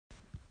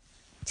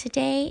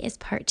Today is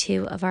part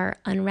 2 of our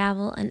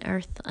Unravel,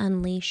 Unearth,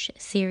 Unleash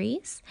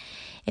series.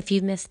 If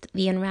you missed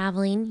the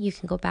unraveling, you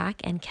can go back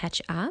and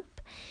catch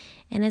up.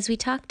 And as we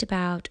talked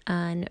about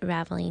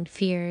unraveling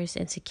fears,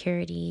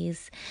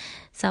 insecurities,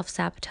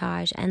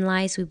 self-sabotage, and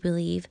lies we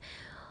believe,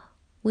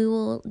 we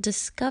will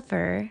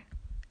discover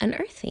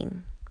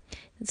unearthing.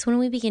 It's when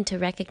we begin to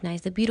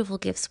recognize the beautiful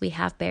gifts we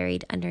have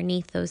buried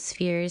underneath those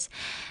fears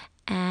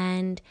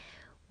and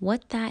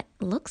what that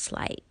looks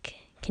like.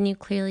 Can you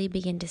clearly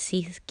begin to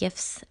see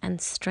gifts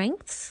and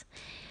strengths?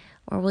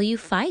 Or will you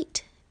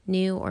fight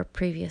new or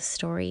previous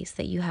stories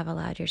that you have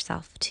allowed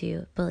yourself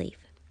to believe?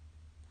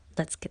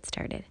 Let's get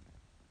started.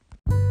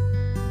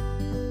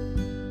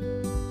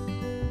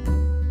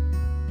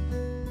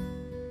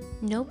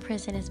 No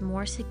prison is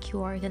more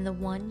secure than the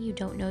one you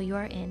don't know you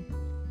are in.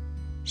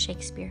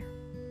 Shakespeare.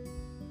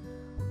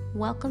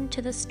 Welcome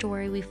to the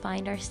Story We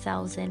Find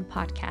Ourselves In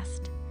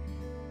podcast.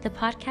 The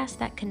podcast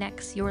that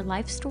connects your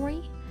life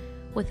story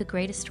with the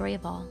greatest story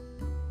of all,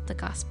 the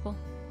gospel.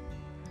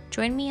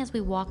 Join me as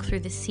we walk through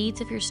the seeds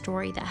of your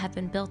story that have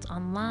been built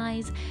on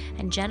lies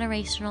and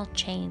generational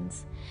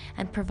chains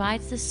and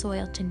provides the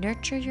soil to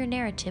nurture your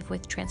narrative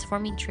with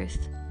transforming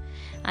truth.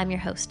 I'm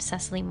your host,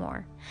 Cecily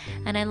Moore,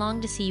 and I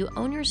long to see you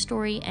own your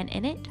story and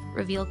in it,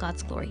 reveal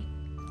God's glory.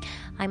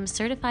 I'm a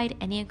certified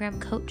Enneagram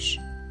coach,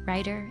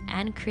 writer,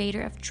 and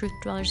creator of Truth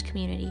Dwellers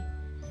Community.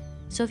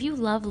 So if you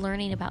love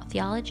learning about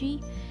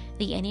theology,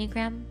 the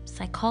Enneagram,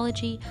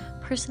 psychology,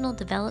 personal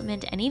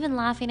development, and even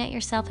laughing at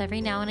yourself every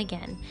now and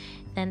again,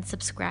 then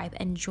subscribe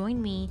and join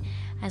me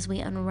as we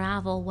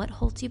unravel what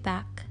holds you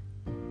back,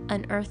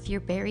 unearth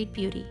your buried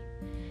beauty,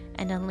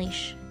 and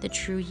unleash the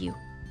true you.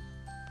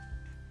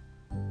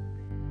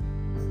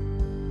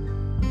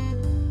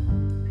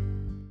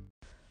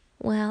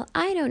 Well,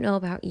 I don't know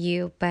about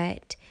you,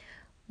 but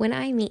when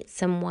I meet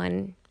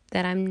someone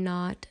that I'm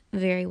not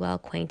very well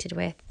acquainted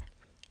with,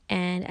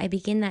 and I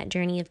begin that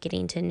journey of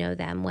getting to know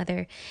them,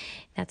 whether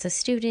that's a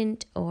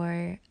student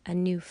or a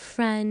new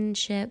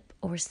friendship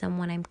or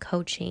someone I'm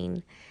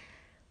coaching,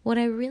 what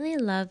I really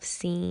love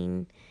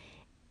seeing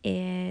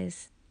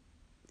is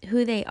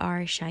who they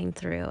are shine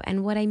through.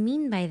 And what I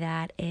mean by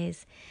that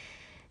is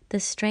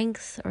the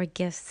strengths or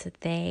gifts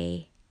that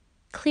they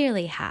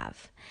clearly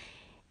have.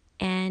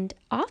 And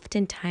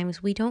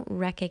oftentimes we don't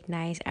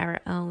recognize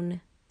our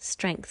own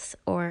strengths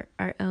or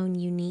our own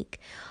unique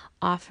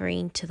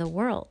offering to the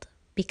world,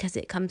 because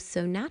it comes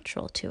so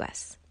natural to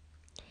us.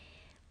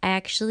 I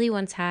actually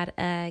once had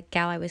a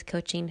gal I was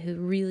coaching who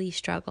really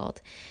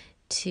struggled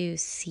to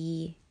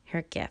see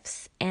her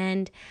gifts.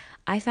 And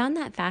I found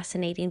that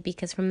fascinating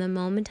because from the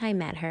moment I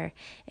met her,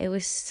 it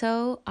was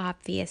so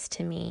obvious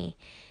to me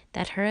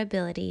that her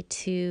ability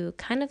to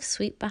kind of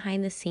sweep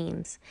behind the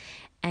scenes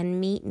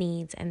and meet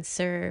needs and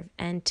serve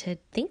and to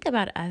think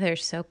about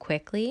others so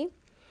quickly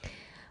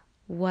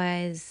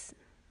was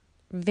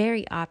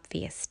very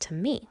obvious to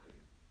me.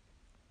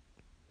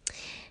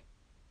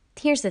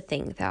 Here's the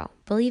thing, though.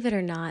 Believe it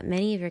or not,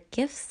 many of your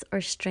gifts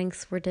or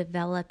strengths were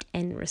developed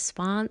in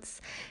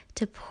response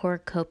to poor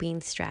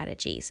coping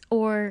strategies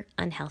or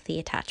unhealthy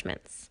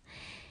attachments.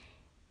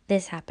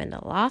 This happened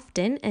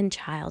often in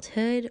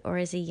childhood or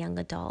as a young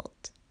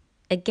adult.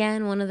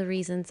 Again, one of the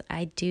reasons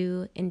I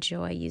do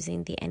enjoy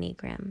using the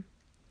Enneagram.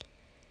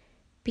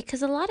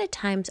 Because a lot of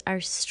times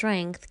our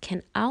strength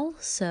can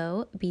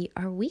also be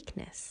our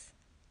weakness.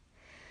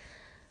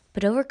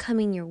 But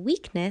overcoming your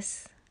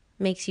weakness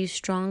makes you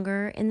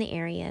stronger in the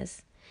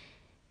areas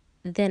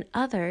than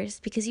others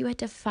because you had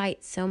to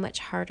fight so much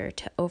harder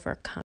to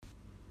overcome.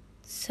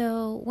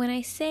 So when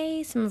I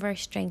say some of our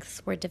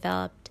strengths were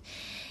developed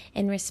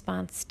in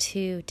response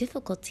to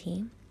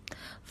difficulty,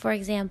 for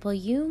example,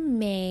 you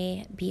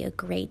may be a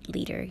great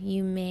leader.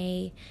 You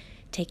may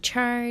take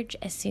charge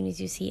as soon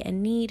as you see a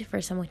need for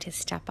someone to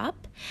step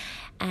up,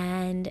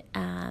 and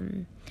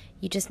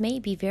you just may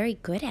be very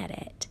good at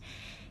it.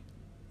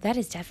 That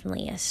is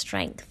definitely a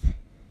strength.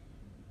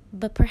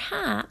 But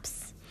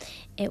perhaps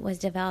it was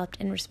developed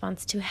in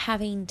response to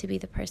having to be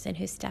the person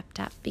who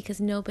stepped up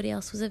because nobody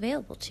else was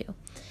available to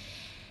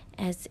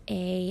as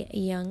a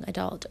young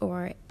adult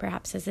or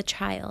perhaps as a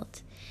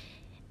child.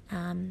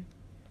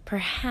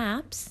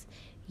 Perhaps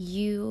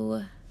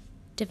you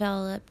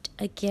developed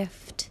a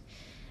gift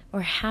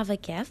or have a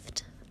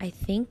gift. I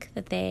think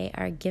that they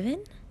are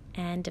given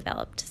and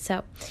developed.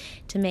 So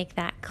to make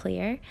that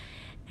clear,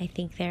 I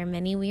think there are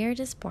many we are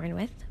just born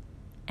with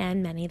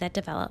and many that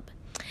develop.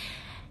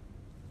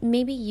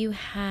 Maybe you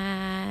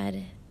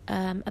had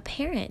a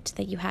parent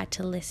that you had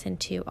to listen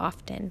to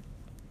often.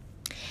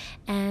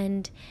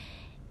 And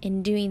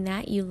in doing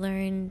that, you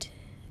learned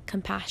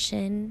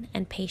compassion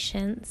and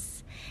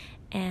patience,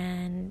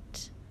 and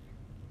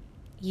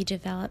you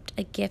developed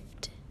a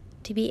gift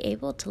to be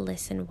able to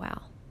listen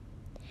well.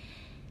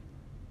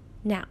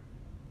 Now,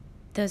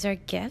 those are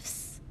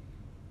gifts,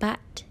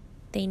 but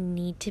they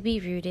need to be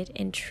rooted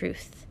in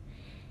truth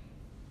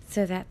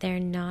so that they're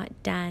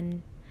not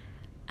done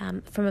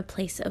from a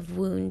place of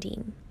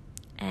wounding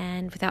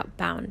and without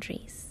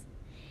boundaries.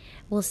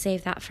 We'll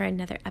save that for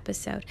another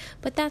episode.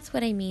 But that's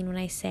what I mean when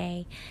I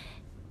say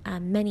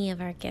many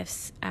of our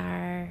gifts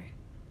are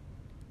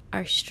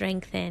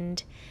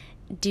strengthened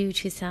due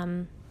to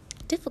some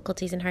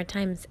difficulties and hard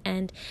times,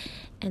 and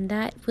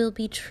that will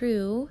be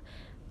true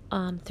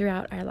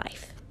throughout our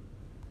life.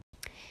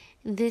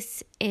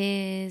 This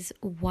is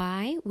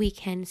why we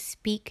can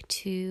speak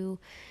to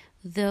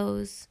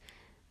those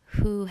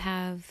who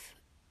have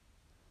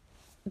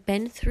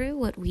been through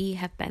what we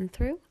have been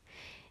through,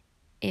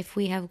 if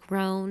we have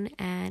grown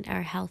and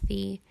are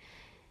healthy,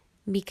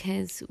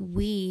 because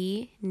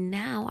we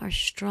now are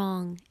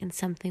strong in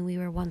something we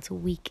were once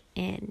weak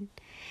in.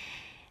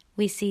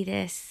 We see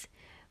this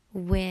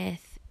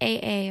with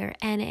AA or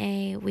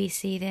NA. We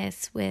see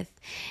this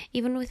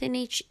even within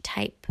each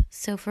type.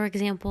 So for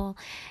example,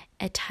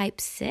 a type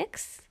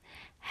 6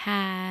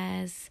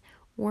 has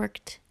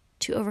worked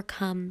to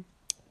overcome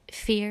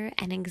fear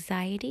and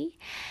anxiety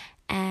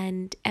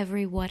and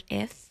every what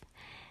if,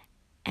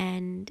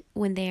 and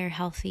when they are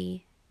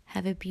healthy,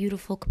 have a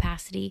beautiful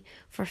capacity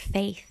for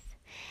faith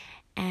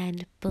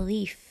and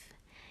belief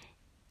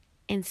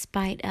in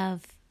spite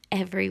of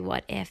every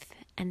what if,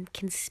 and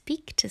can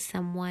speak to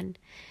someone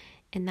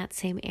in that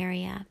same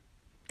area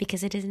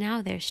because it is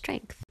now their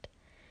strength.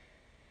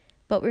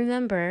 But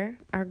remember,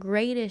 our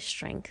greatest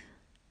strength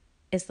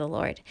is the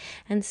Lord.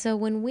 And so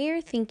when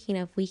we're thinking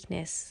of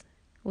weakness,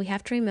 we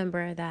have to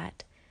remember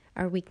that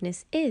our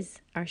weakness is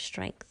our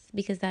strength,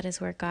 because that is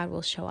where God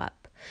will show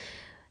up.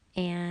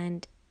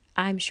 And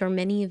I'm sure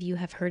many of you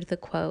have heard the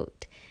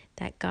quote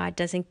that God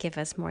doesn't give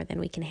us more than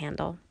we can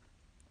handle.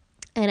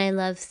 And I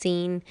love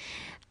seeing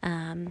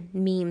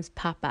memes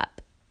pop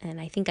up,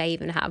 and I think I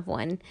even have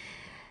one,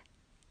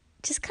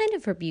 just kind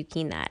of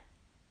rebuking that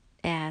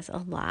as a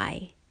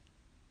lie,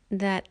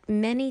 that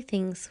many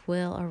things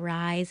will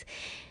arise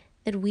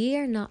that we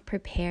are not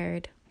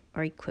prepared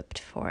or equipped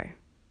for,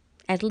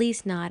 at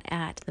least not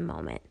at the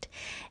moment.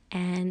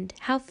 And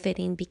how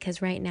fitting,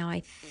 because right now I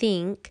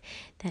think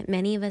that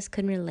many of us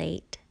can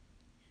relate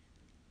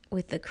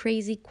with the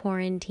crazy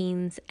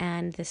quarantines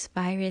and this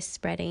virus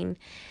spreading,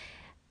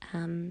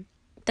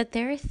 that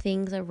there are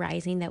things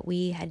arising that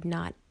we had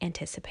not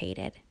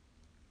anticipated.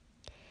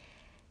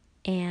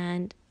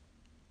 And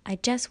I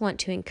just want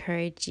to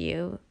encourage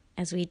you,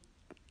 as we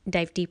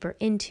dive deeper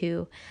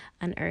into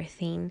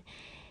unearthing,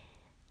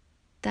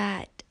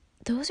 that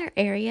those are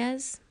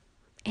areas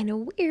in a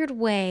weird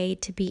way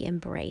to be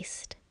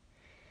embraced,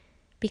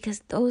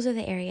 because those are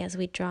the areas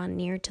we draw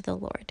near to the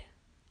Lord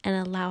and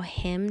allow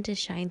Him to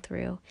shine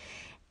through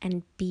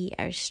and be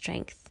our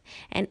strength.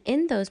 And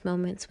in those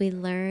moments, we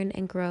learn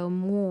and grow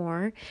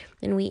more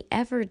than we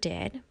ever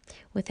did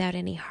without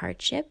any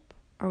hardship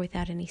or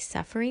without any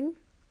suffering.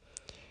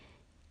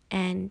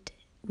 And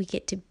we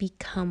get to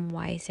become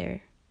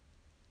wiser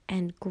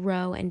and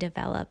grow and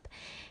develop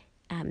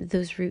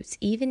those roots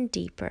even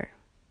deeper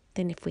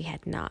than if we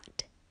had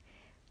not.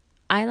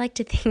 I like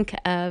to think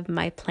of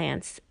my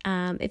plants.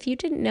 If you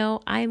didn't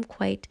know, I am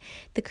quite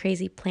the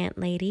crazy plant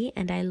lady,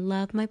 and I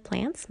love my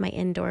plants, my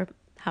indoor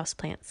house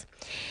plants.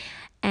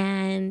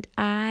 And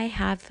I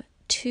have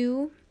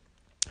 2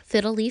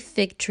 fiddle leaf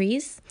fig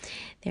trees.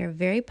 They're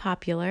very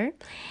popular.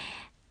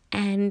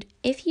 And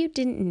if you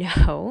didn't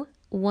know,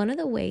 one of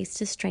the ways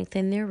to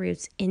strengthen their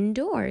roots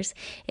indoors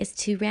is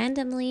to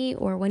randomly,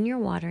 or when you're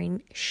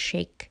watering,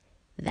 shake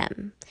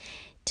them.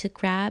 To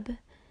grab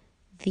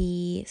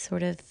the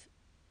sort of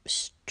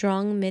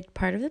strong mid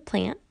part of the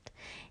plant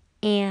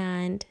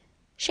and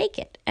shake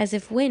it as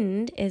if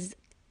wind is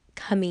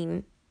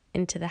coming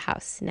into the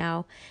house.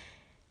 Now,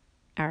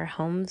 our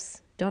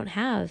homes don't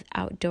have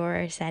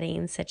outdoor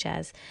settings such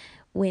as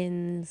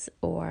winds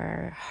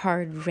or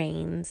hard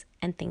rains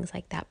and things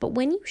like that. But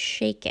when you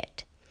shake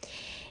it,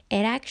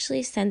 it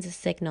actually sends a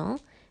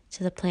signal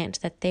to the plant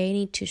that they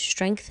need to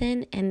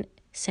strengthen and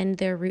send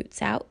their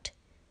roots out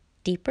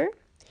deeper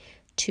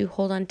to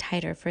hold on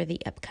tighter for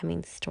the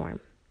upcoming storm,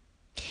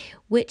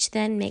 which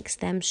then makes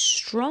them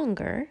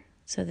stronger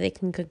so they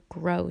can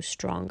grow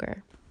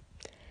stronger.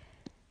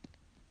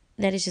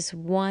 That is just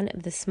one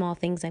of the small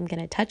things I'm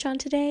going to touch on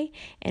today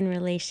in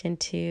relation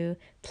to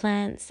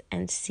plants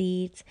and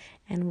seeds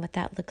and what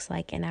that looks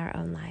like in our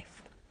own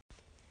life.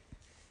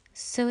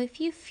 So if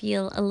you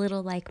feel a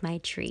little like my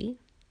tree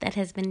that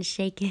has been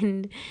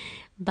shaken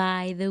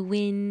by the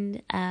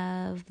wind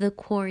of the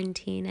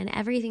quarantine and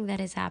everything that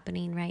is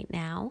happening right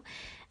now,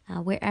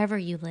 wherever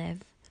you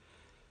live,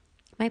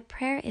 my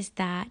prayer is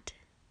that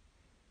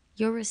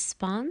your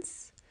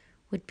response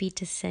would be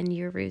to send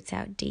your roots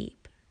out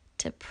deep,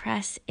 to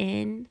press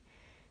in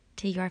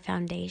to your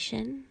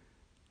foundation,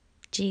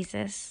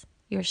 Jesus,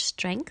 your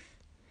strength,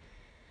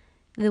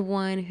 the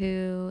one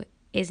who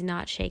is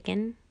not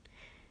shaken,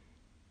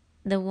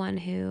 the one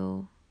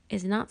who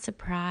is not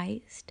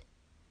surprised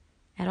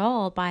at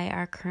all by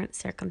our current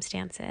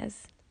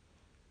circumstances,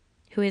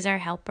 who is our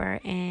helper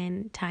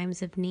in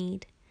times of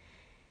need.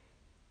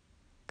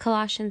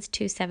 Colossians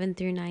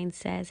 2:7-9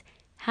 says,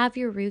 "Have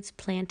your roots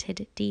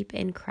planted deep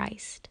in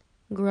Christ.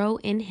 Grow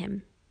in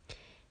Him.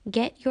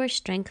 Get your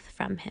strength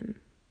from Him.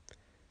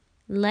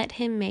 Let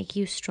Him make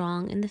you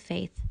strong in the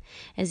faith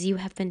as you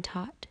have been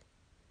taught.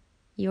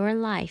 Your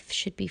life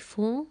should be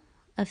full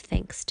of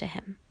thanks to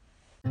Him.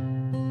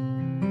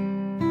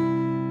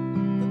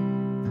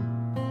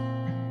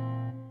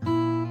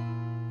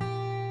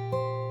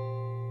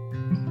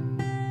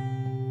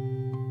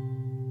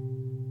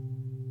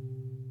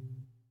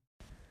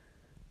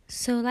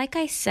 So, like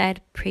I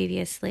said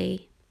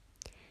previously,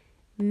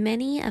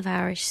 many of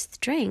our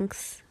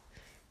strengths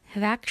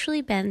have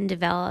actually been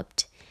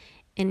developed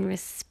in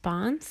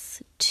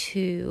response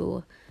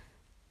to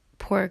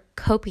poor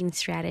coping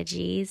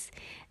strategies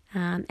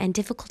and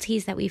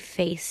difficulties that we've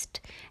faced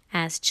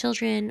as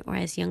children or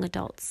as young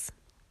adults.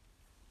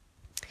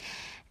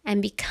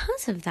 And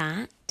because of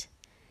that,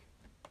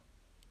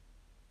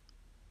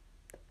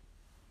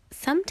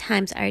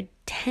 sometimes our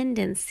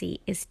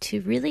tendency is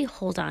to really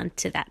hold on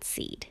to that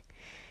seed,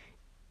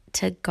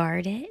 to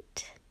guard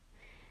it,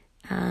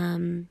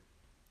 and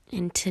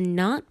to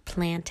not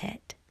plant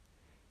it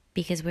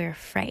because we're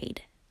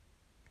afraid.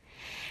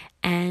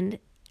 And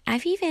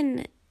I've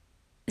even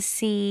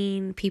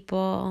seen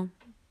people,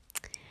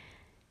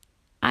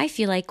 I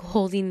feel like,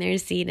 holding their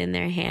seed in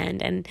their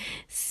hand and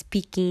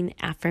speaking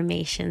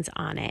affirmations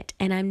on it.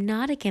 And I'm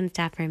not against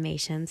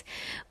affirmations,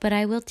 but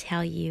I will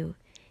tell you,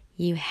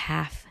 you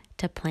have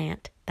to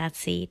plant that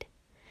seed.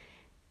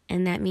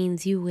 And that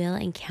means you will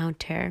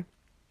encounter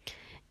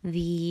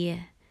the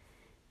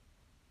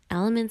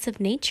elements of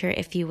nature,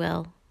 if you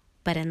will,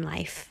 but in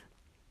life.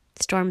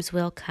 Storms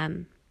will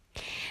come.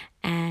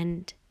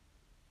 And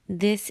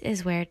this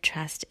is where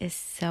trust is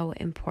so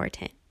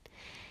important.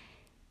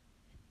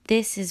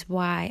 This is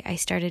why I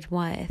started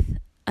with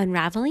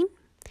unraveling,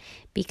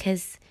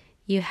 because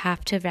you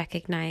have to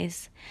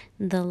recognize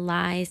the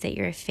lies that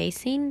you're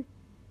facing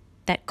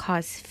that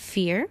cause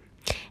fear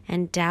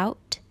and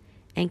doubt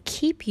and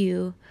keep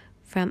you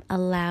from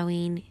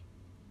allowing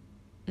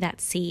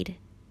that seed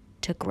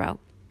to grow.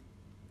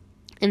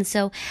 And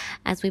so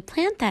as we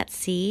plant that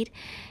seed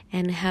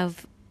and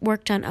have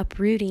worked on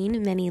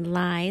uprooting many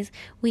lies,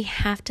 we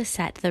have to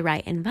set the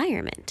right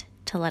environment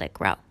to let it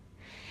grow.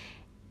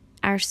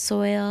 Our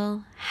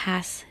soil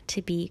has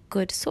to be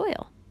good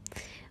soil,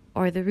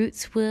 or the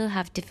roots will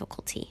have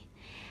difficulty.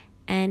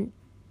 And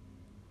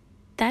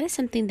that is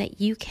something that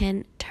you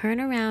can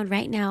turn around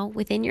right now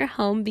within your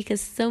home,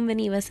 because so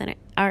many of us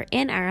are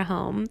in our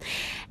home,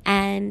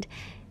 and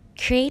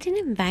create an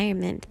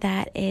environment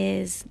that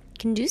is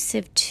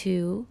conducive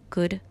to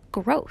good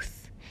growth.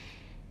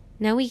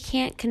 Now, we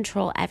can't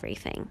control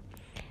everything.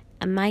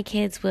 My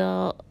kids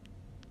will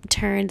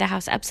turn the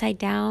house upside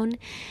down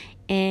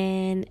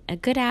in a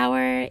good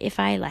hour if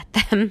I let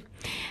them.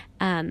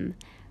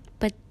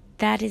 But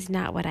that is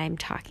not what I'm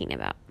talking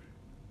about.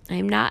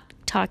 I'm not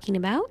talking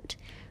about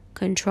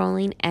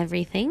controlling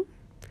everything,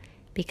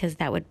 because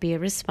that would be a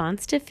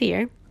response to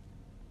fear.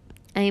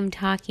 I am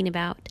talking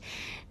about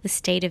the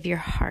state of your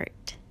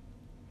heart.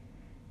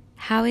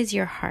 How is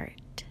your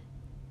heart?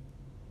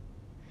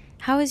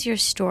 How is your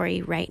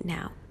story right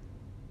now?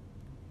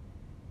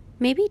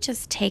 Maybe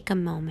just take a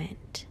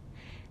moment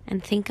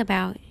and think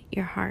about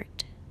your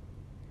heart.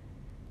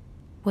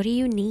 What do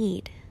you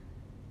need?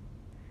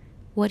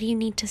 What do you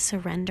need to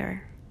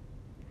surrender?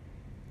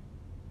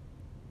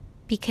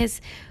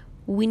 Because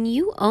when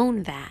you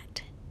own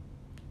that,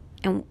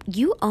 and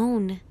you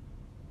own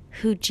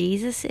who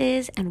Jesus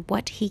is and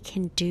what He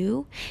can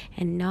do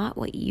and not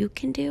what you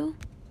can do,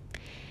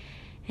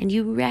 and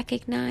you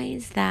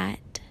recognize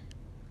that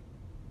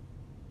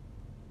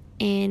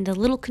in the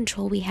little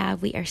control we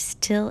have, we are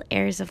still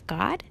heirs of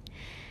God,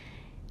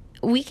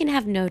 we can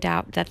have no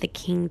doubt that the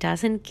King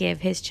doesn't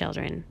give His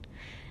children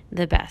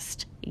the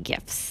best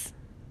gifts,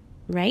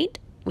 right?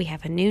 We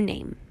have a new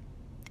name,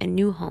 a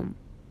new home.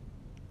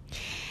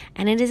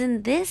 And it is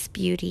in this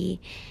beauty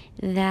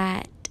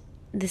that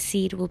the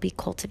seed will be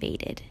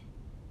cultivated,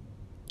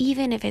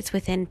 even if it's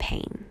within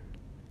pain,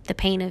 the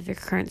pain of your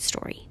current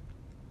story.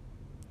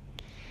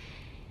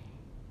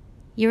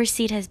 Your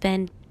seed has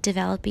been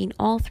developing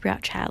all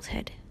throughout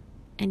childhood,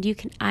 and you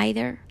can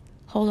either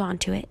hold on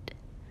to it,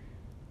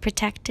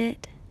 protect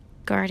it,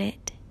 guard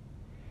it,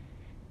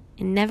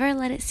 and never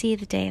let it see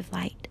the day of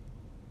light.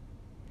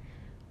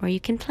 Or you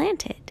can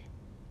plant it.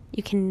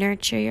 You can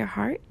nurture your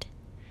heart.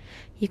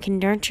 You can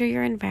nurture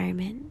your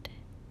environment.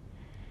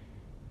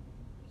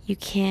 You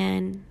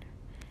can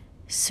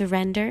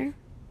surrender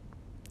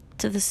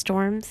to the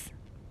storms,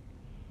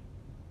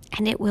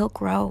 and it will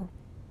grow.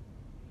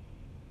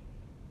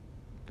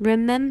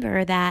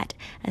 Remember that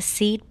a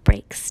seed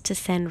breaks to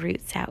send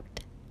roots out.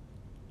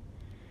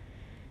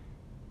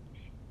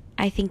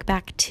 I think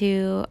back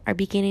to our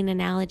beginning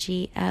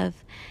analogy of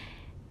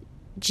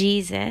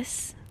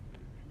Jesus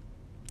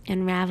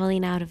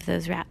unraveling out of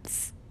those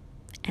wraps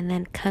and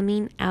then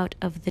coming out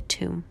of the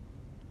tomb.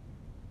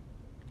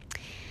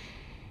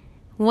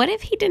 What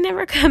if He didn't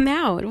ever come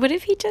out? What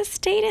if He just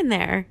stayed in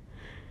there?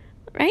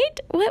 Right?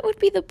 What would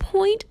be the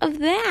point of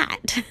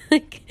that?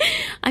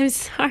 I'm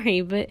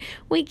sorry, but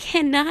we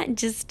cannot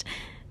just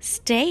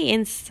stay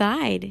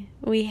inside.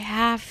 We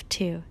have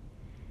to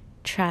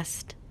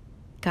trust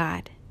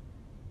God.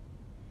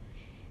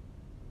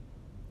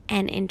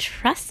 And in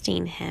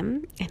trusting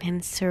Him and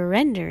in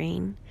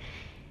surrendering,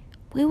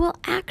 we will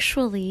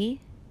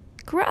actually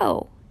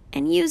grow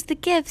and use the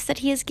gifts that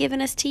He has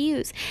given us to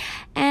use.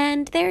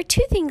 And there are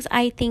two things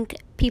I think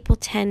people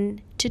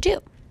tend to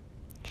do.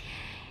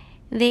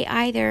 They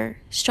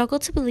either struggle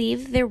to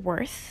believe their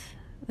worth,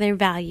 their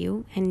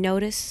value, and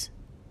notice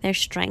their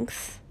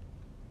strengths,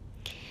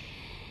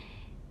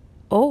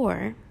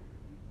 or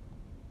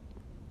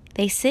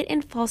they sit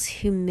in false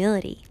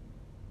humility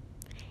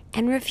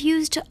and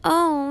refuse to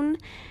own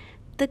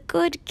the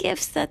good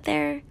gifts that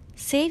their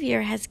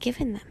Savior has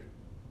given them.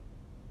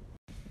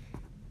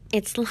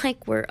 It's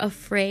like we're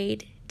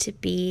afraid to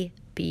be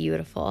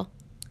beautiful.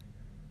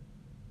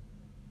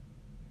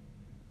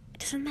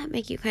 Doesn't that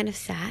make you kind of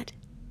sad?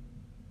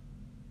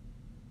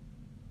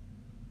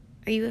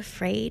 Are you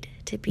afraid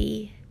to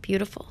be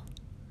beautiful?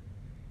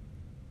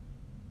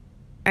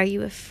 Are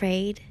you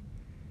afraid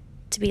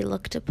to be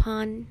looked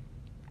upon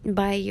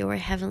by your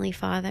Heavenly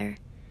Father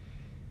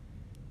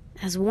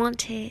as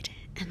wanted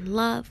and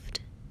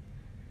loved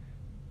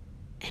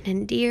and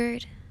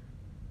endeared?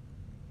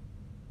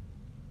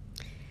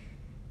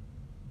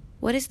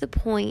 What is the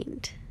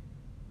point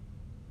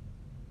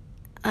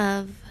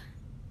of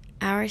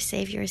our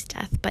Savior's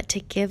death but to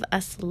give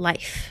us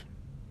life,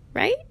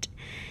 right?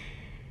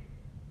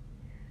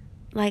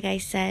 Like I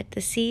said,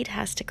 the seed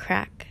has to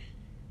crack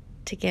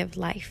to give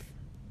life.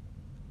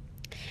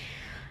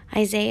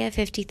 Isaiah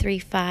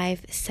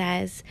 53:5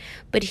 says,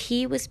 "But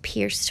He was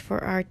pierced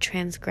for our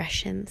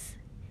transgressions.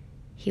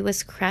 He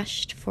was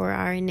crushed for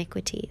our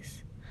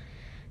iniquities.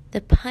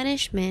 The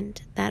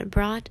punishment that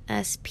brought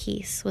us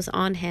peace was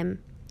on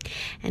Him,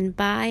 and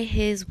by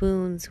His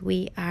wounds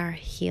we are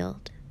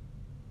healed."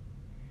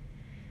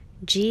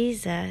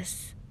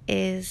 Jesus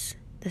is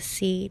the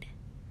seed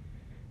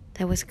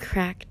that was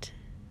cracked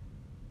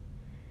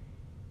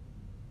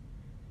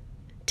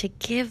to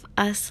give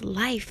us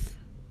life,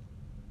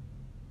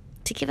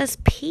 to give us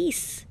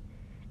peace,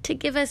 to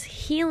give us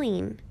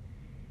healing.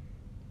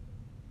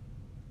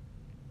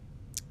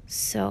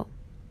 So,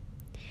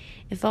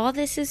 if all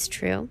this is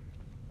true,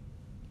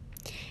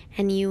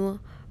 and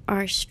you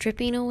are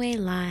stripping away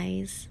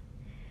lies,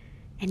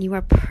 and you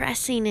are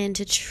pressing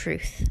into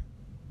truth,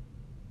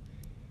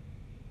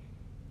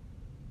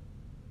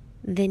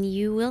 then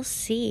you will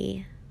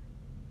see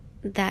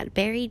that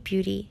buried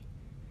beauty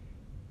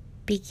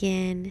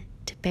begin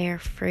to bear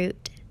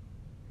fruit.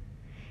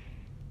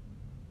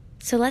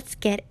 So let's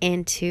get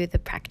into the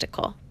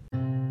practical.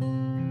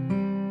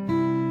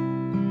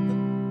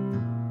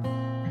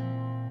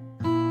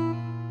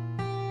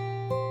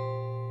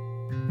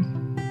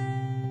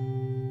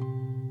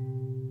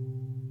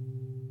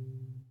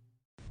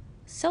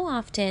 So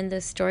often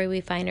the story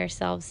we find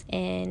ourselves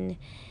in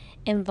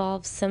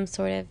involves some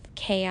sort of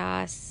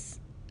chaos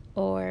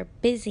or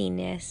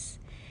busyness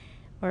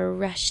or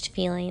rushed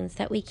feelings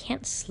that we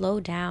can't slow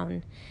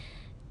down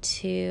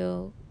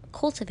to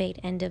cultivate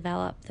and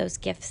develop those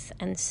gifts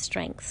and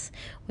strengths.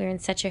 We're in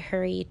such a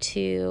hurry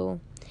to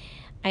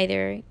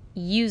either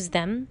use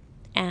them,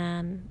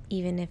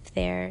 even if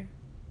they're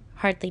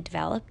hardly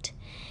developed,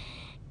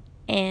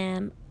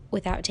 and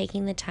without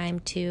taking the time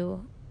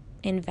to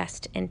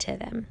invest into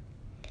them.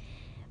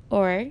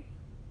 Or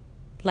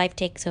life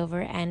takes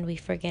over and we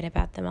forget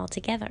about them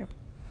altogether.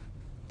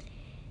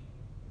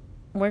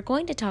 We're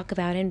going to talk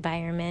about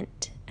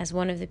environment as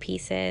one of the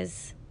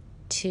pieces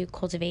to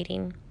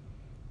cultivating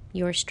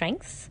your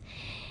strengths,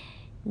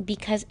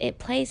 because it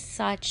plays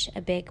such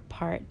a big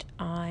part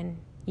on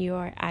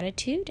your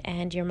attitude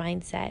and your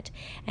mindset,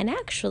 and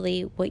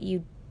actually what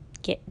you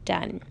get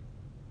done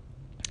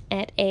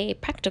at a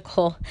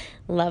practical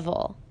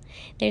level.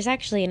 There's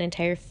actually an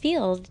entire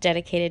field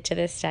dedicated to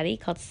this study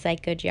called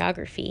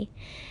psychogeography,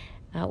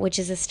 which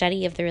is a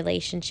study of the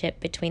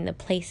relationship between the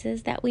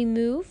places that we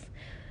move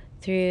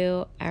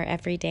through our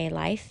everyday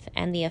life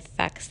and the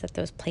effects that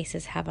those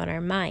places have on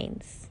our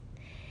minds.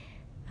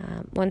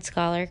 One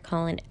scholar,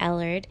 Colin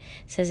Ellard,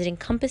 says it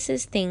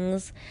encompasses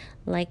things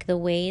like the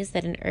ways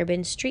that an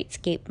urban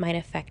streetscape might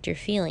affect your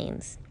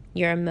feelings,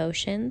 your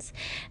emotions,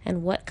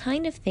 and what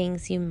kind of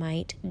things you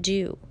might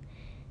do,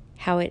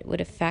 how it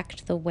would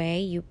affect the way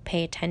you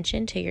pay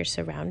attention to your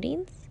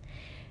surroundings,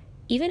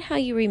 even how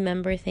you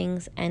remember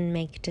things and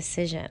make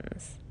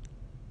decisions.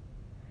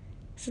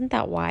 Isn't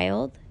that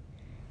wild?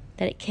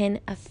 That it can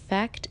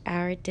affect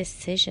our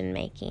decision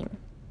making.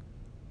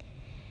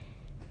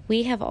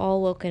 We have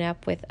all woken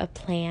up with a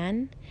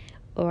plan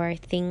or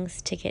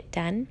things to get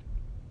done.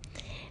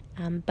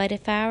 But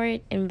if our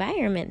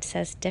environment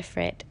says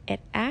different,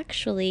 it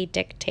actually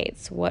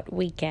dictates what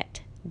we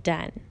get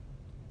done.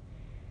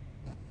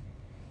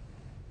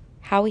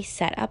 How we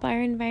set up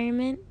our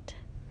environment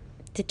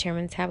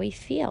determines how we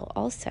feel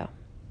also.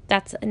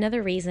 That's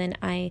another reason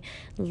I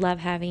love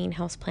having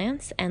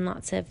houseplants and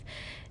lots of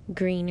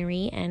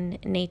greenery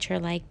and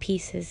nature-like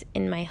pieces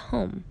in my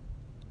home.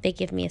 They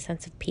give me a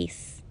sense of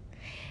peace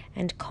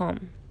and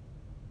calm.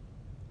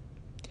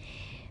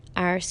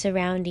 Our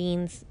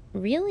surroundings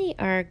really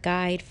are a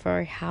guide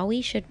for how we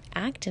should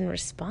act and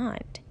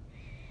respond.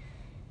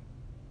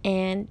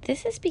 And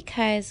this is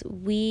because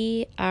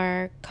we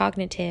are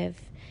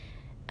cognitive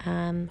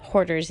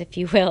hoarders, if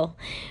you will.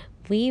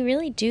 We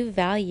really do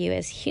value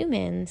as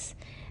humans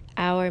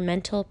our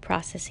mental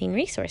processing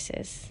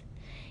resources.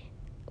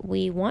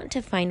 We want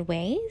to find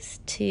ways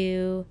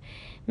to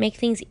make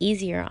things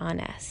easier on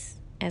us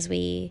as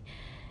we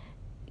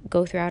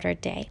go throughout our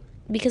day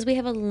because we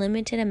have a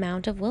limited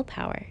amount of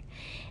willpower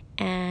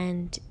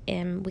and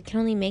we can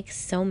only make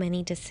so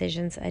many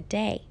decisions a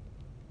day.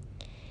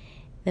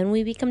 Then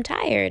we become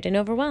tired and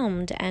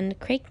overwhelmed and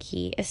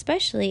cranky,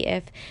 especially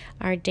if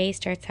our day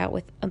starts out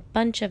with a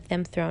bunch of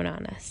them thrown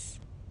on us.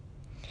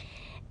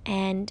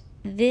 And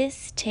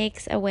this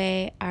takes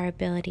away our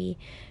ability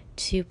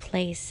to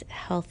place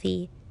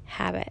healthy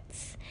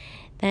habits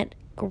that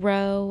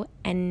grow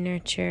and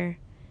nurture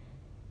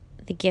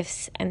the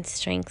gifts and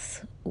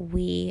strengths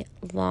we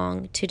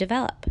long to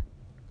develop.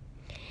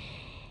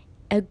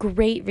 A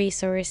great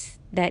resource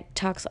that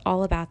talks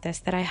all about this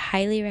that I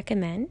highly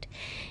recommend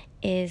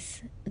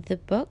is the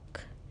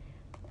book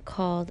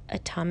called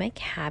Atomic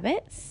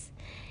Habits.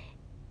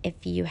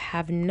 If you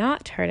have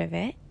not heard of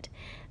it,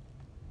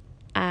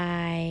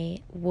 I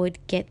would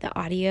get the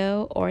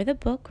audio or the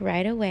book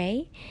right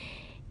away.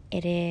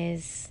 It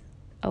is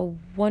a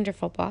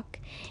wonderful book,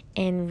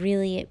 and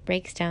really it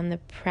breaks down the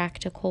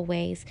practical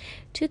ways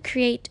to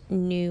create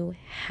new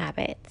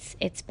habits.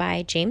 It's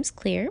by James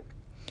Clear,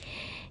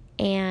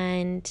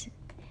 and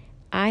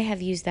I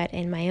have used that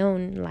in my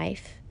own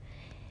life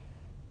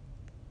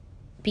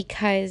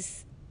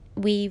because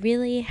we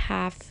really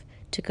have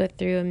to go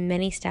through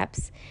many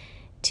steps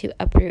to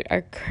uproot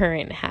our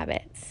current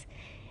habits.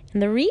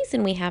 And the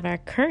reason we have our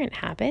current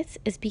habits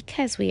is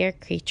because we are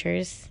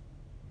creatures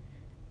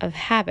of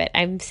habit.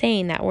 I'm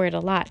saying that word a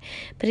lot,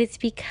 but it's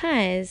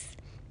because,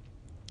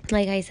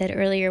 like I said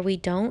earlier, we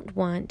don't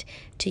want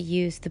to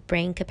use the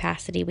brain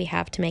capacity we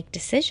have to make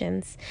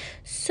decisions.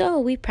 So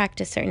we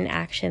practice certain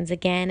actions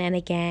again and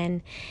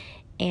again,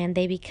 and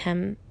they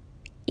become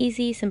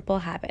easy, simple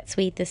habits.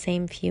 We eat the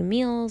same few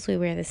meals, we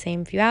wear the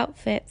same few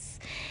outfits.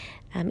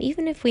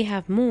 Even if we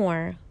have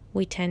more,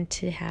 we tend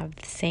to have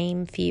the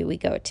same few we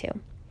go to.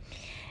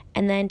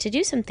 And then to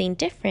do something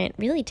different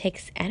really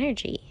takes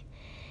energy.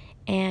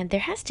 And there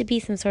has to be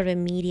some sort of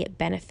immediate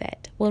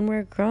benefit. When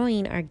we're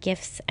growing our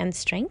gifts and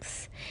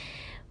strengths,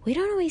 we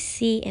don't always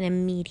see an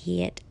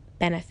immediate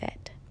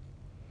benefit.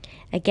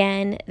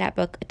 Again, that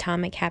book,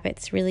 Atomic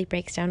Habits, really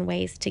breaks down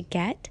ways to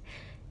get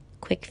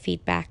quick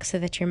feedback so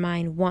that your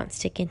mind wants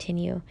to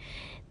continue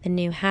the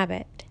new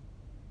habit.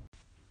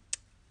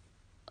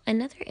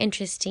 Another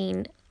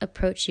interesting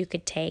approach you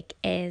could take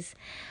is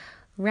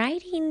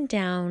writing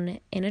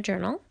down in a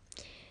journal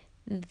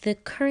the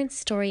current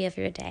story of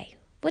your day.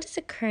 What does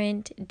a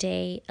current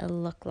day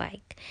look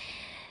like?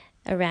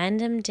 A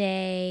random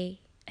day,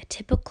 a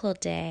typical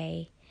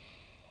day,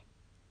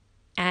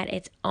 at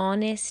its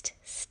honest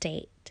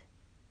state,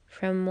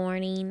 from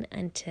morning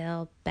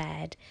until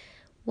bed.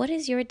 What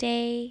does your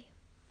day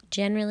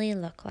generally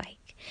look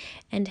like?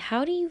 And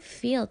how do you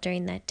feel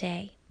during that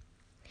day?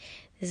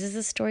 This is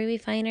a story we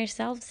find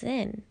ourselves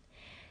in.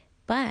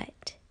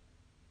 But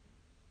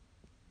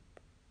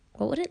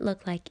what would it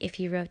look like if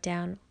you wrote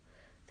down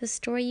the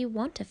story you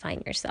want to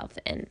find yourself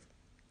in?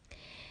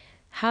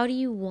 How do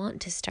you want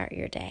to start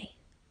your day?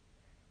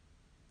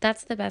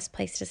 That's the best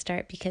place to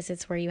start because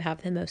it's where you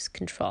have the most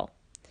control.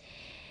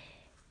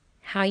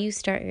 How you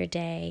start your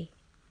day,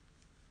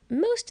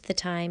 most of the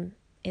time,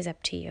 is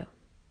up to you.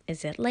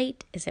 Is it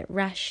late? Is it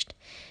rushed?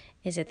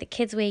 Is it the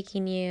kids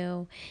waking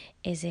you?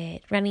 Is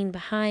it running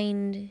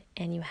behind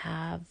and you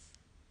have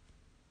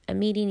a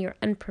meeting you're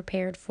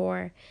unprepared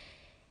for?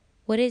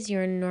 What is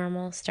your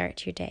normal start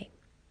to your day?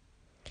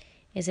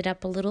 Is it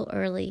up a little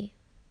early?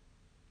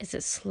 Is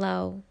it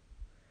slow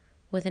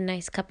with a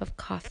nice cup of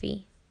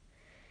coffee?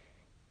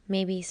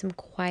 Maybe some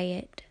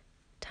quiet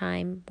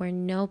time where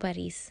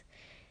nobody's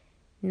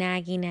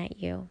nagging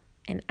at you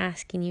and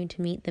asking you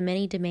to meet the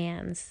many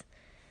demands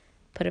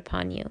put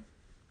upon you.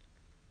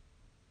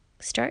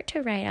 Start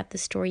to write out the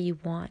story you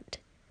want.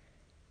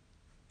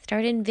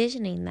 Start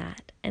envisioning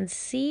that and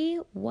see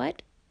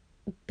what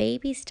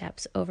baby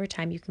steps over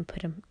time you can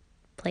put in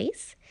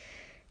place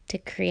to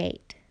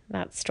create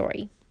that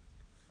story.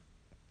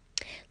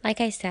 Like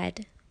I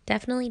said,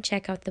 definitely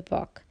check out the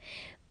book.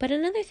 But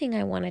another thing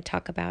I want to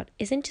talk about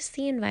isn't just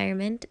the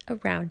environment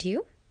around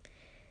you,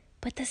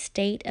 but the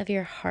state of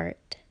your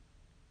heart.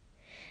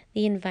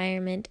 The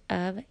environment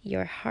of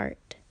your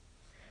heart,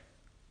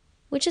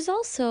 which is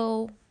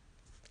also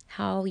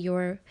how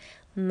your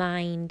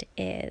mind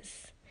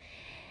is.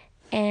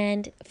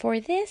 And for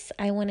this,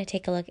 I want to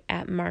take a look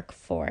at Mark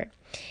 4,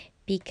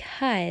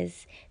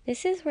 because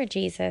this is where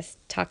Jesus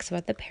talks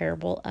about the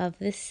parable of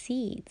the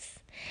seeds.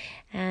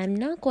 I'm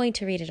not going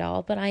to read it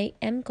all, but I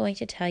am going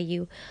to tell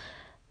you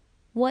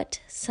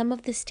what some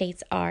of the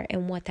states are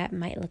and what that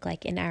might look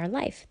like in our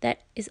life.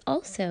 That is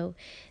also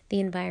the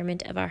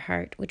environment of our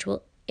heart, which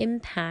will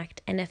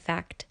impact and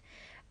affect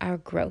our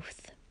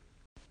growth.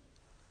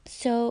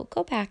 So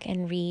go back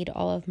and read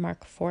all of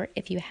Mark 4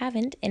 if you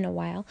haven't in a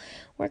while.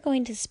 We're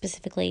going to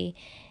specifically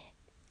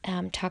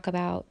talk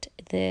about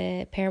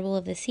the parable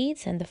of the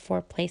seeds and the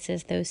 4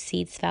 places those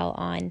seeds fell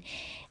on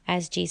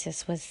as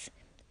Jesus was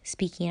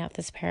speaking out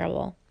this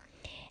parable.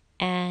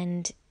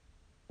 And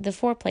the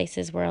 4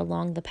 places were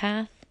along the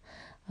path,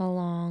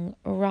 along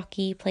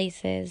rocky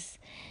places,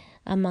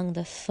 among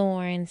the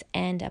thorns,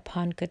 and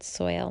upon good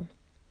soil.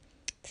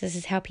 So this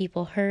is how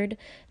people heard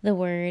the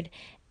word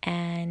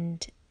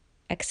and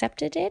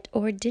accepted it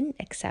or didn't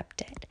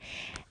accept it.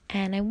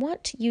 And I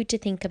want you to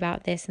think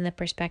about this in the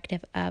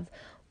perspective of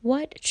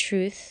what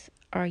truth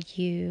are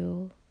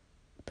you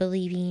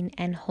believing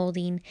and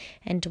holding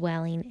and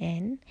dwelling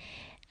in?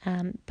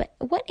 But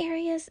what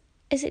areas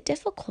is it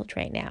difficult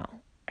right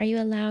now? Are you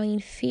allowing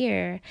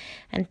fear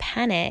and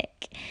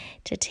panic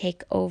to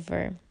take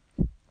over?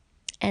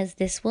 As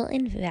this will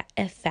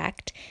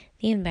affect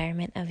the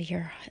environment of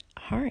your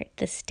heart,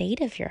 the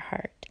state of your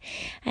heart.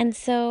 And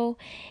so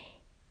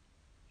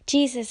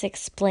Jesus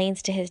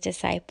explains to his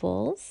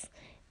disciples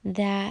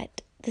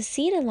that the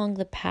seed along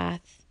the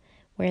path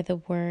where the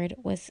word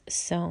was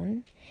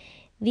sown,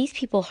 these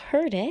people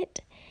heard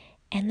it,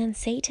 and then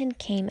Satan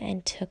came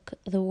and took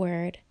the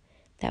word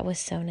that was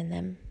sown in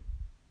them.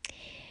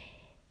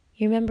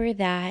 You remember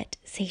that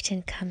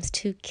Satan comes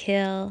to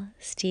kill,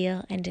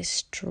 steal, and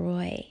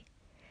destroy.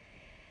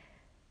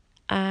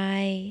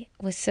 I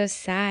was so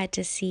sad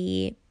to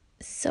see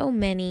so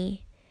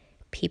many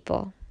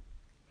people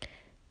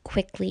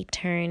quickly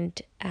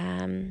turned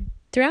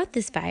throughout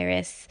this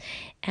virus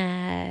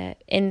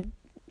in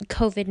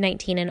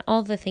COVID-19 and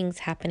all the things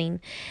happening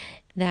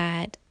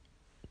that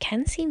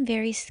can seem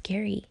very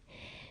scary,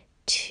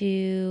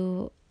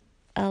 to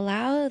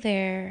allow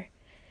their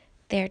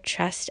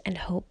trust and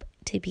hope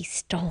to be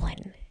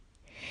stolen.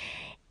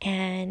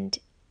 And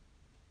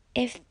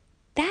if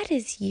that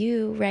is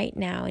you right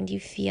now and you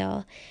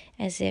feel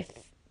as if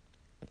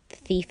the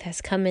thief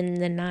has come in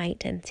the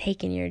night and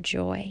taken your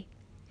joy,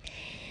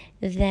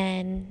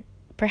 then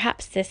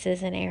perhaps this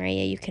is an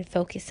area you can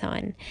focus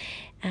on,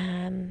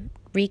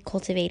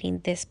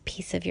 recultivating this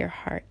piece of your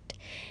heart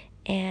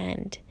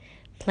and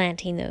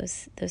planting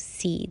those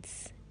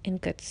seeds in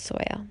good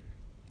soil.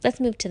 Let's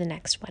move to the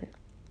next one.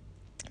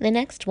 The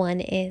next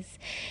one is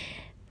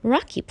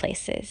rocky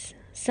places.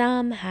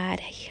 Some had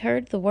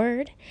heard the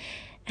word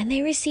and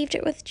they received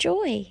it with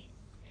joy.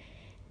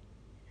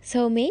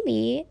 So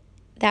maybe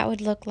that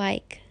would look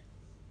like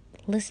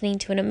listening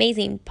to an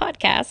amazing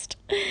podcast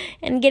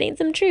and getting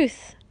some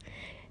truth,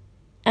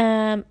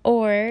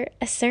 or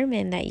a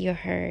sermon that you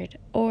heard,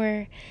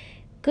 or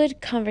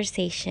good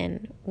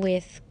conversation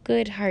with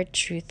good hard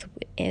truth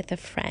with a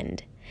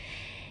friend,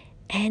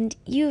 and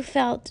you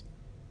felt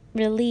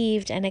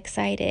relieved and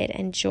excited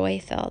and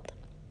joy-filled.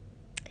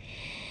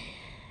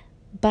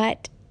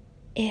 But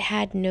it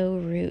had no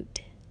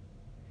root.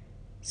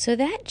 So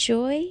that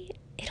joy,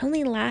 it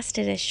only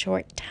lasted a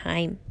short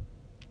time.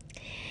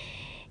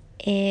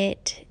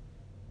 It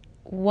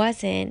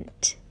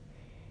wasn't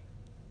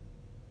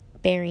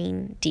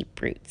bearing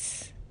deep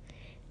roots.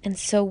 And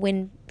so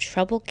when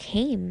trouble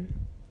came,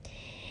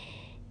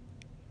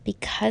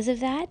 because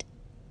of that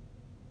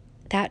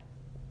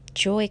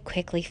joy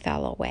quickly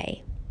fell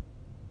away.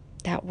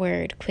 That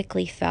word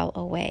quickly fell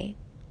away.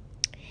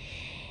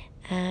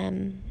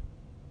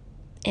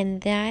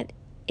 And that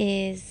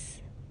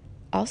is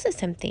also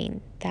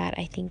something that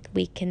I think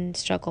we can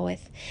struggle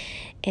with,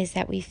 is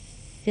that we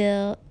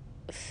feel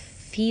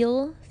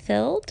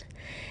filled,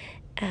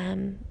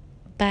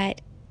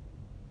 but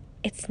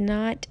it's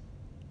not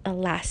a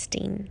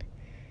lasting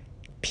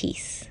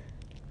peace.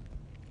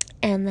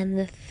 And then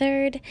the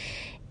third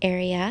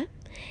area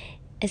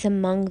is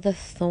among the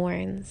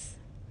thorns.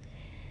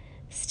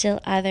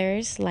 Still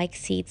others, like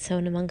seed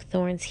sown among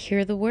thorns,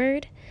 hear the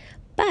word,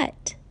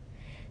 but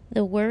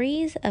the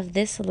worries of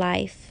this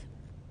life,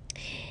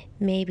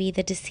 maybe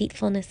the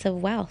deceitfulness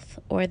of wealth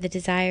or the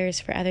desires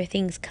for other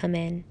things, come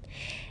in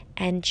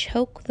and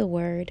choke the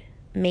word,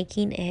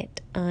 making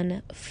it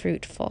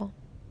unfruitful.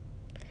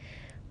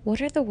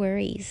 What are the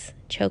worries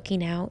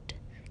choking out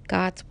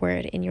God's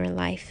word in your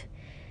life,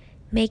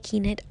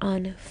 making it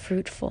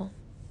unfruitful?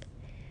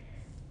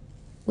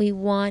 We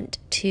want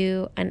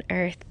to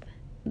unearth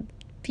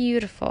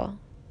beautiful,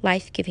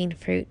 life-giving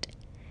fruit.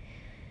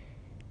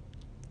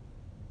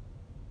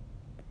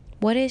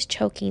 What is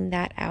choking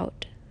that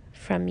out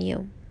from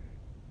you?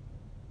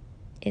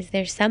 Is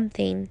there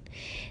something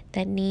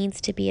that needs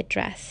to be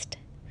addressed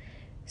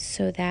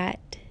so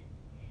that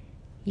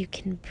you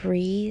can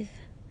breathe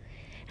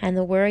and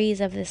the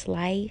worries of this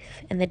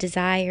life and the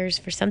desires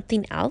for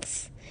something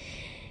else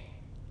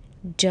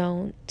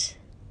don't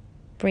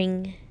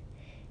bring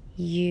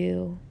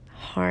you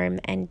harm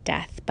and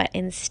death, but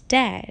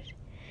instead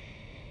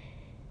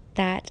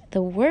that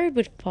the word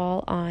would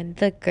fall on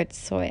the good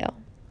soil,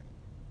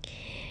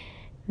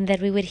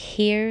 that we would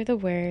hear the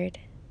word,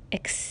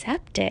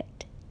 accept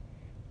it,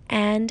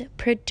 and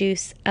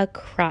produce a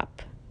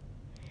crop.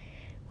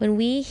 When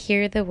we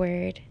hear the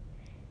word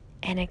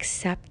and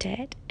accept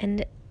it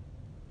and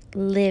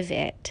live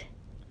it,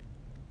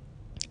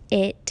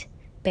 it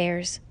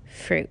bears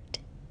fruit.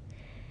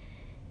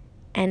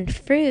 And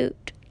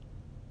fruit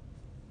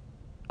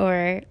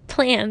or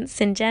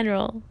plants in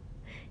general.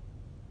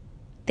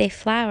 They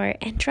flower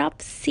and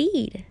drop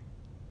seed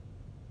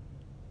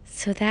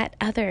so that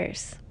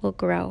others will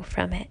grow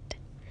from it.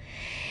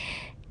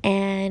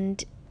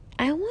 And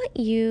I want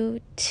you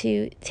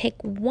to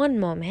take one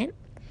moment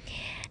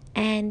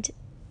and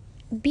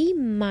be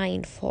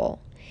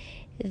mindful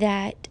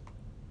that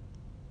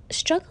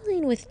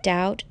struggling with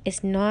doubt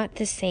is not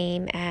the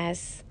same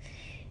as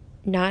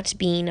not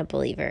being a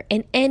believer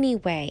in any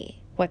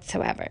way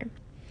whatsoever.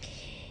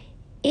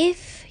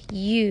 If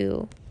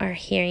you are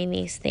hearing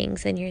these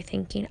things and you're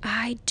thinking,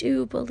 I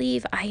do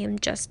believe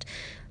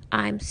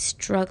I'm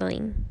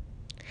struggling.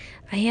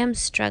 I am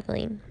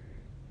struggling.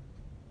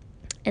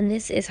 And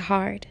this is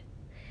hard.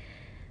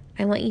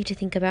 I want you to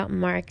think about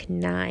Mark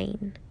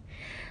 9.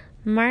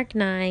 Mark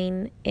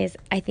 9 is,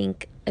 I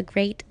think, a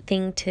great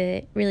thing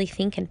to really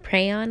think and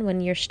pray on when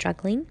you're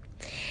struggling.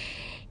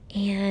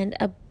 And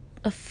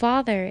a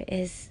father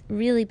is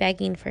really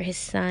begging for his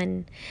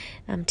son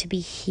to be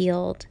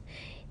healed.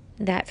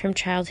 That from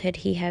childhood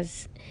he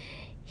has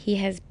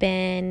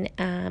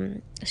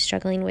been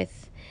struggling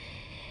with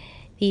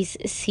these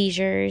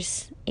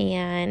seizures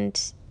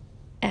and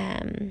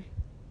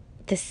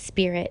the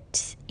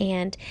spirit.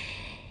 And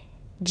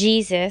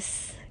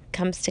Jesus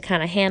comes to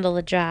kind of handle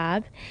the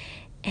job.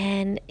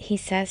 And he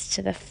says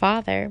to the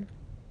father,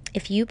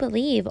 if you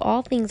believe,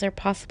 all things are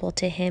possible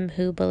to him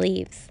who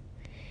believes.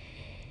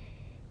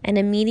 And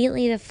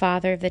immediately the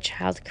father of the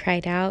child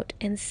cried out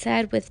and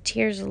said with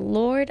tears,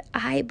 Lord,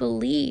 I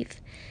believe.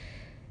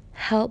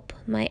 Help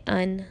my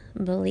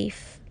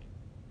unbelief.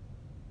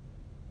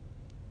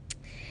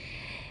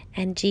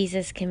 And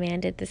Jesus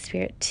commanded the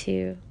spirit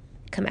to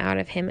come out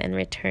of him and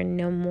return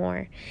no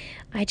more.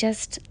 I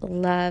just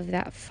love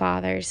that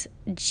father's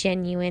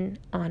genuine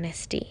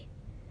honesty.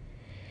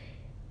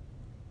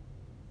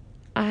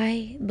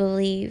 I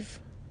believe,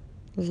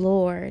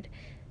 Lord,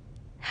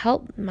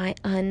 help my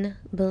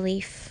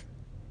unbelief.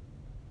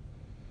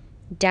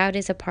 Doubt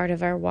is a part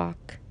of our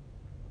walk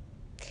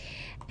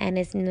and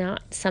is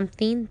not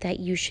something that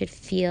you should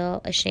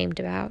feel ashamed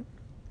about.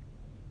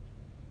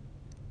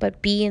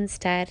 But be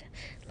instead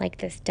like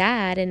this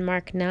dad in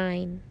Mark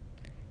 9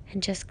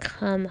 and just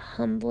come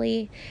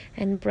humbly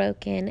and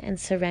broken and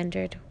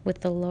surrendered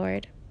with the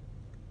Lord.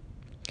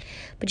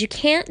 But you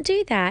can't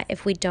do that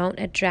if we don't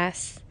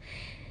address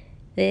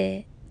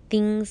the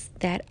things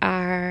that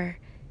are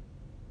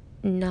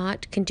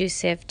not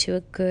conducive to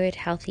a good,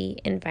 healthy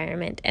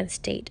environment and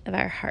state of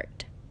our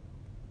heart.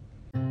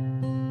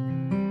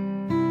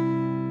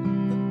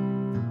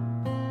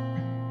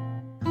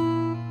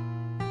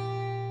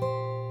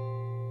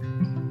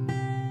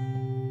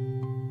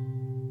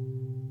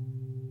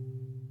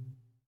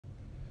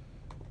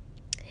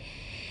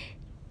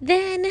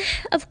 Then,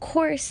 of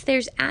course,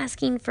 there's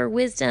asking for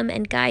wisdom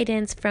and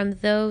guidance from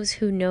those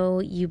who know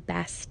you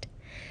best.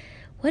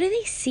 What do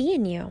they see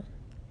in you?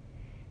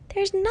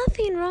 There's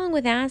nothing wrong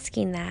with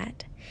asking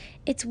that.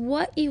 It's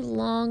what you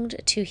longed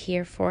to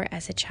hear for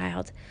as a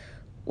child.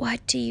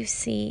 What do you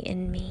see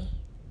in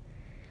me?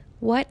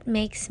 What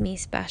makes me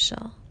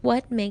special?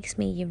 What makes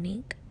me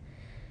unique?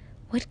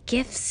 What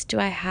gifts do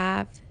I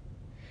have?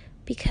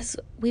 Because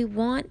we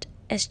want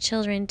as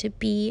children to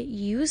be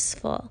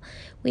useful.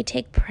 We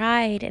take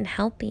pride in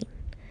helping.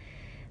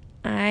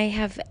 I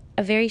have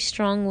a very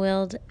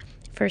strong-willed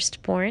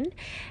firstborn,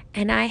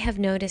 and I have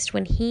noticed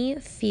when he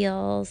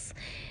feels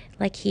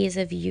like he is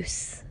of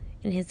use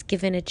and is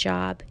given a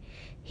job,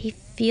 he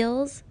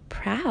feels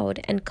proud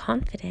and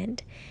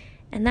confident,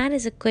 and that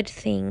is a good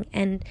thing.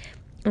 And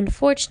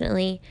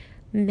unfortunately,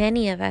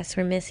 many of us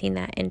were missing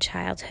that in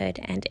childhood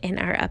and in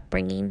our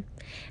upbringing,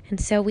 and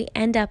so we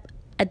end up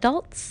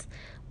adults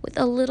with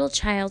a little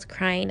child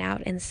crying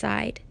out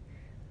inside,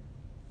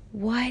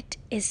 what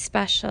is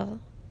special?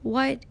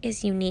 What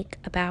is unique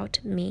about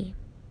me?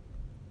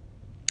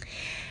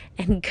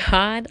 And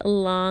God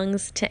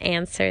longs to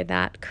answer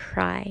that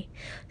cry.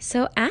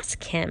 So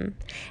ask him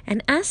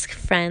and ask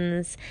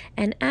friends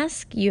and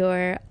ask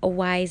your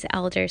wise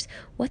elders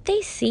what they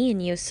see in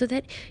you so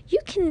that you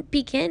can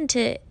begin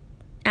to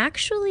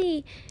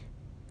actually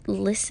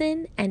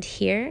listen and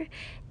hear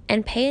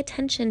and pay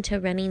attention to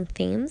running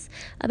themes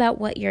about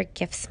what your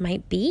gifts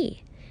might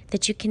be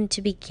that you can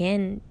to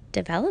begin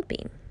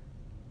developing.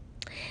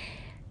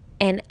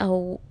 And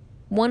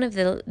one of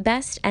the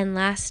best and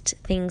last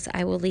things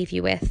I will leave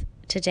you with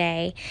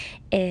today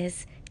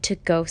is to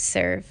go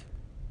serve.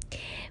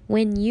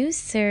 When you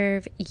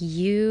serve,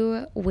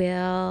 you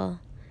will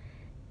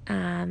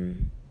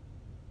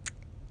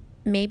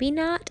maybe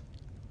not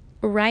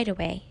right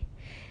away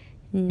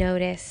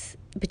notice,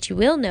 but you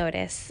will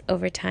notice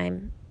over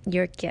time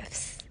your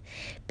gifts,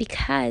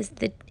 because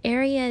the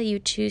area you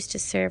choose to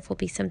serve will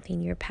be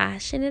something you're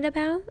passionate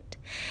about,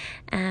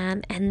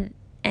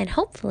 and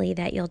hopefully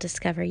that you'll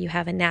discover you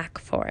have a knack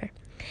for.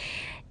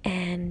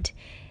 And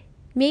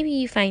maybe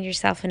you find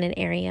yourself in an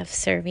area of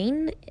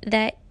serving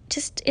that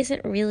just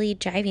isn't really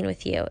jiving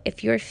with you.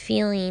 If you're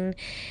feeling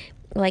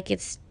like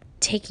it's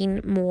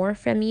taking more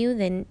from you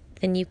than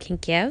you can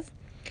give,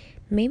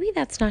 maybe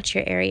that's not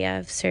your area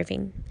of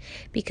serving.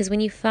 Because when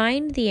you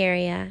find the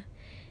area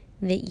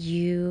that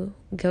you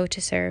go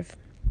to serve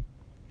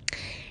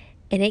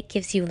and it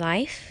gives you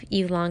life,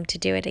 you long to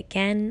do it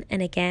again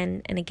and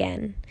again and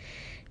again,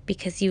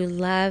 because you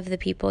love the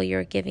people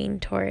you're giving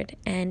toward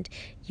and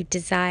you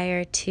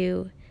desire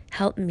to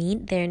help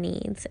meet their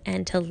needs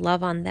and to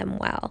love on them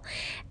well.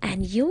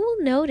 And you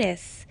will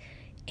notice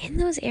in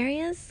those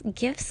areas,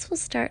 gifts will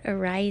start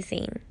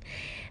arising.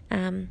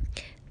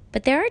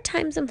 But there are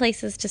times and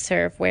places to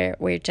serve where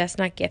we're just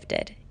not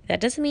gifted.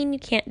 That doesn't mean you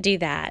can't do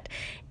that.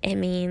 It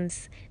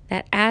means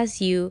that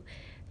as you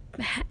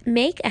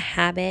make a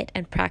habit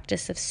and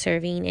practice of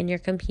serving in your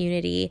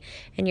community,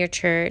 in your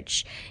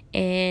church,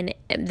 in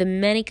the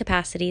many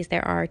capacities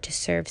there are to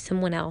serve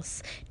someone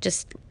else,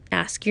 just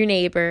ask your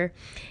neighbor,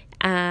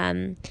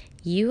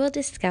 you will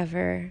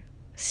discover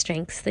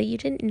strengths that you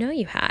didn't know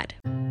you had.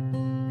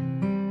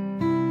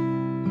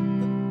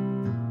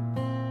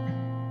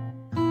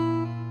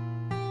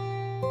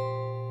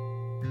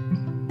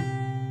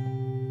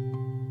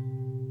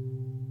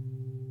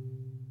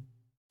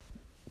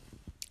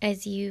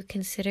 As you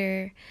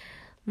consider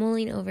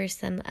mulling over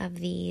some of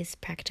these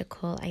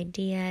practical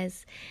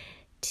ideas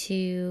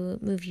to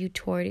move you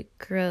toward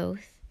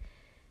growth,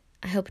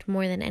 I hope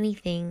more than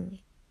anything,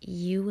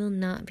 you will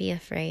not be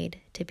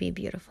afraid to be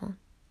beautiful.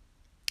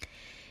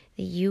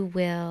 That you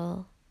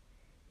will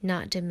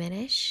not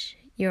diminish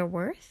your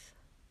worth,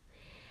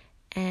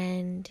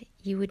 and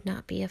you would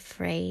not be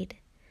afraid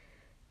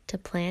to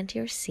plant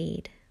your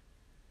seed,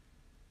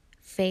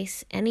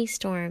 face any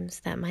storms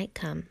that might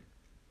come,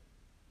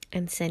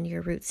 and send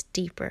your roots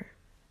deeper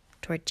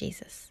toward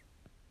Jesus.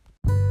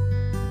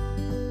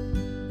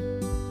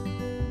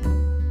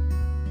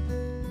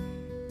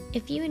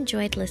 If you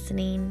enjoyed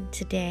listening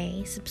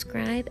today,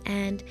 subscribe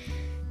and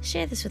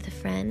share this with a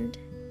friend.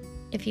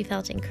 If you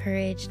felt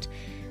encouraged,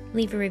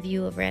 leave a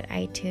review over at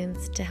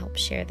iTunes to help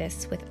share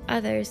this with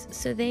others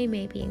so they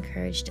may be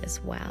encouraged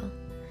as well.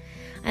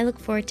 I look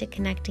forward to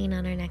connecting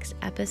on our next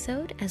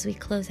episode as we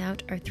close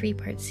out our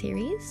 3-part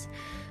series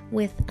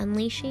with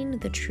Unleashing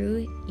the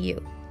True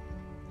You.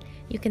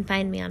 You can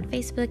find me on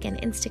Facebook and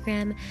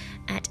Instagram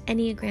at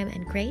Enneagram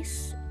and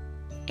Grace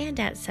and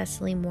at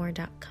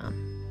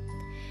CecilyMoore.com.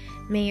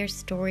 May your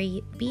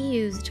story be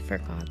used for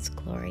God's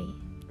glory.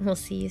 We'll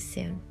see you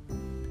soon.